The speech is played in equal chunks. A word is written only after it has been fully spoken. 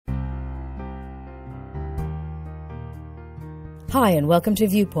Hi, and welcome to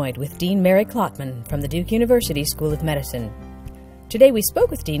Viewpoint with Dean Mary Klotman from the Duke University School of Medicine. Today we spoke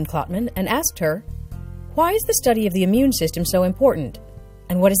with Dean Klotman and asked her, why is the study of the immune system so important,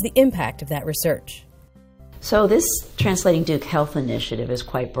 and what is the impact of that research? So this Translating Duke Health initiative is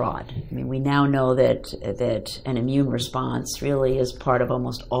quite broad. I mean, we now know that an immune response really is part of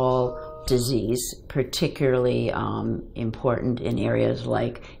almost all disease, particularly important in areas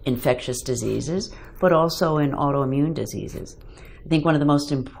like infectious diseases, but also in autoimmune diseases. I think one of the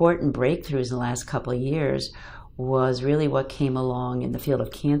most important breakthroughs in the last couple of years was really what came along in the field of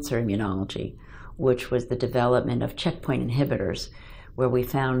cancer immunology, which was the development of checkpoint inhibitors, where we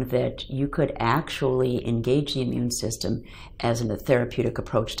found that you could actually engage the immune system as a therapeutic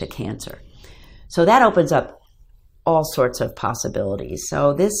approach to cancer. So that opens up all sorts of possibilities.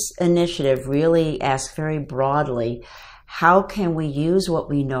 So this initiative really asks very broadly, how can we use what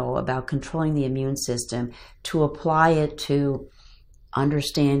we know about controlling the immune system to apply it to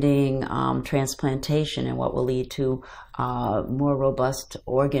understanding transplantation and what will lead to more robust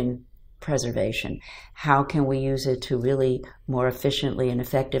organ preservation? How can we use it to really more efficiently and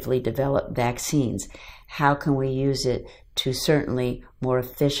effectively develop vaccines? How can we use it to certainly more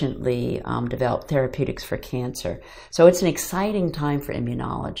efficiently develop therapeutics for cancer? So it's an exciting time for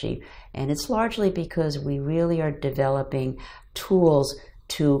immunology, and it's largely because we really are developing tools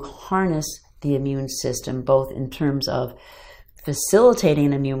to harness the immune system, both in terms of facilitating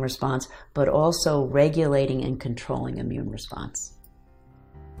an immune response, but also regulating and controlling immune response.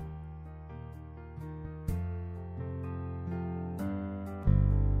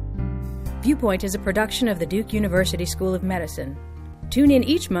 Viewpoint is a production of the Duke University School of Medicine. Tune in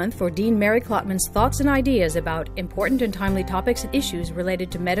each month for Dean Mary Klotman's thoughts and ideas about important and timely topics and issues related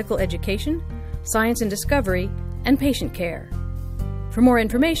to medical education, science and discovery, and patient care. For more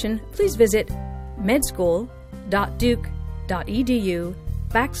information, please visit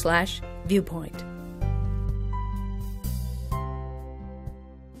medschool.duke.edu/viewpoint.